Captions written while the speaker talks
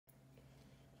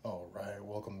Alright,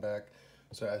 welcome back.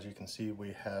 So as you can see,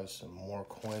 we have some more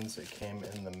coins that came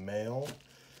in the mail.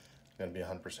 I'm gonna be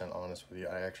 100% honest with you,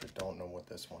 I actually don't know what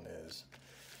this one is.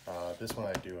 This one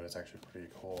I do, and it's actually pretty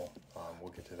cool.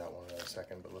 We'll get to that one in a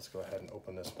second, but let's go ahead and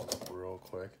open this one up real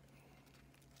quick.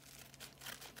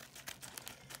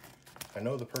 I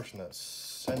know the person that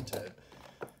sent it,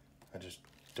 I just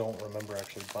don't remember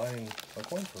actually buying a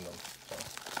coin from them. So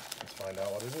let's find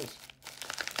out what it is.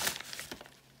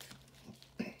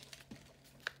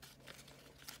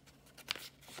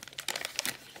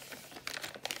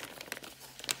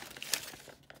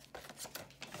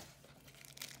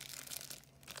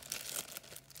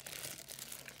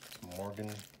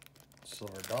 Morgan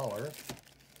silver dollar.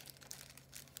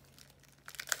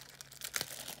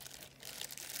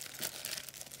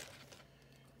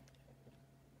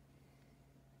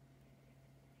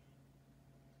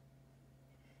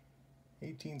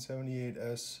 (1878)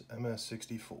 S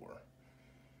MS64.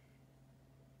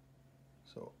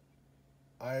 So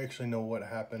I actually know what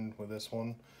happened with this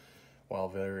one. While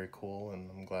very cool,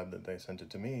 and I'm glad that they sent it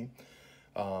to me.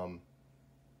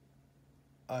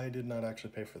 I did not actually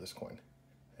pay for this coin,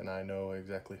 and I know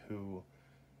exactly who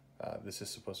this is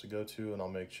supposed to go to, and I'll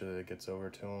make sure that it gets over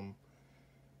to him.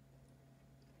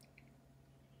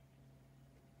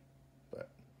 But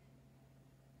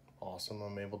awesome,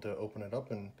 I'm able to open it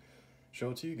up and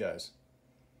show it to you guys.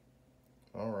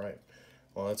 All right,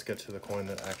 well, let's get to the coin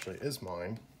that actually is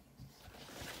mine.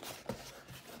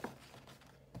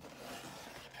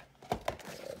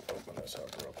 Open this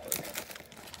up real quick.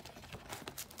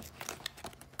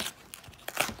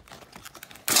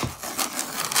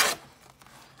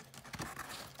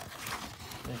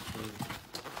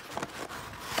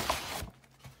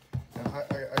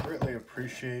 I greatly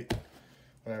appreciate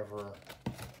whenever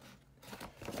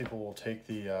people will take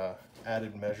the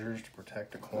added measures to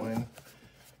protect a coin,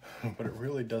 but it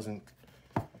really doesn't,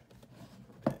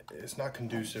 it's not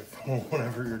conducive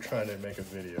whenever you're trying to make a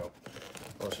video.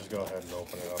 Let's just go ahead and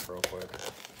open it up real quick.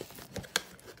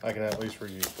 I can at least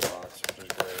reuse the box, which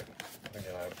is great.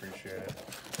 Again, I appreciate it.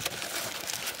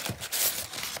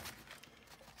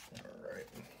 Alright.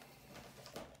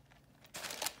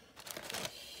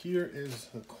 Here is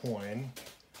the coin.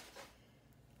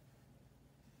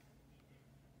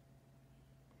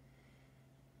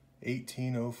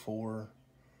 (1804)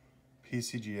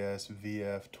 PCGS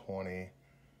VF20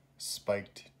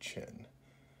 spiked chin.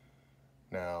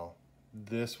 Now,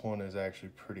 this one is actually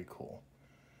pretty cool.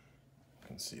 You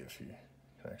can see if you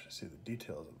can actually see the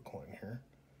details of the coin here.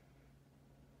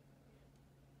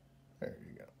 There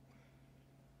you go.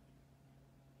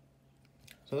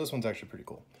 So this one's actually pretty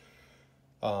cool.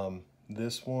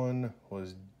 This one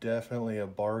was definitely a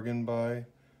bargain buy,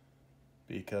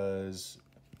 because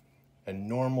a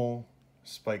normal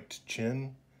spiked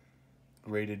chin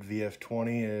graded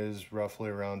VF20 is roughly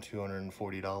around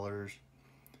 $240.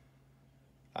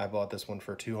 I bought this one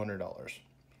for $200.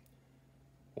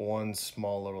 One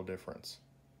small little difference.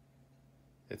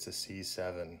 It's a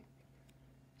C7.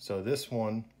 So this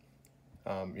one,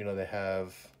 you know, they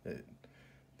have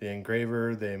the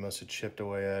engraver, they must have chipped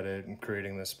away at it and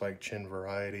creating the spiked chin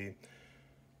variety.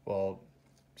 Well,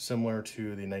 similar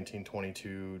to the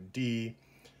 1922D,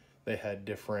 they had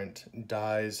different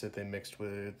dyes that they mixed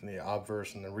with, the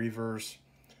obverse and the reverse.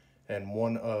 And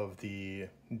one of the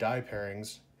dye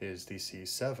pairings is the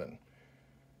C7.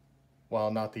 While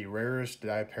not the rarest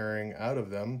dye pairing out of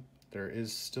them, there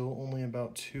is still only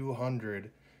about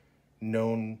 200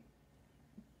 known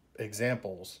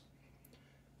examples.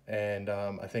 And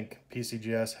I think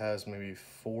PCGS has maybe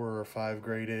 4 or 5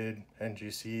 graded,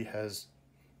 NGC has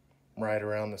right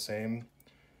around the same.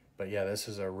 But yeah, this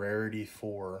is a rarity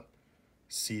 4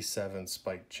 C7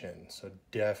 spiked chin. So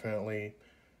definitely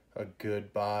a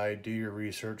good buy. Do your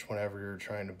research whenever you're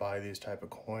trying to buy these type of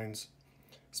coins,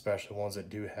 especially ones that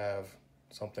do have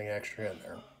something extra in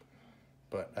there.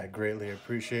 But I greatly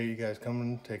appreciate you guys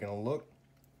coming, taking a look,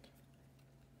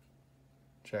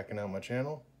 checking out my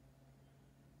channel.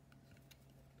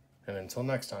 And until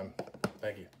next time,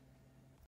 thank you.